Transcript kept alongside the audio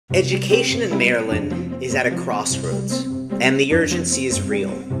Education in Maryland is at a crossroads, and the urgency is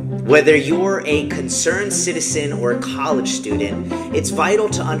real. Whether you're a concerned citizen or a college student, it's vital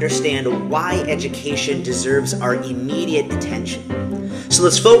to understand why education deserves our immediate attention. So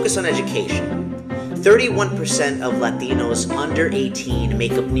let's focus on education. 31% of Latinos under 18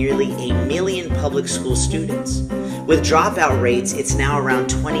 make up nearly 1 million public school students. With dropout rates, it's now around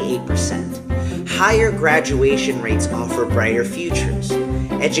 28%. Higher graduation rates offer brighter futures.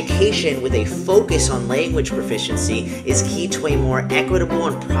 Education with a focus on language proficiency is key to a more equitable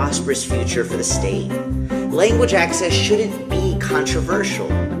and prosperous future for the state. Language access shouldn't be controversial.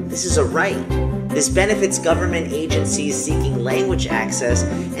 This is a right. This benefits government agencies seeking language access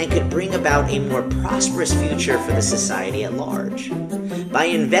and could bring about a more prosperous future for the society at large. By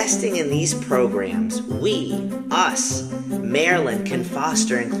investing in these programs, Maryland, can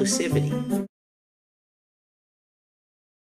foster inclusivity.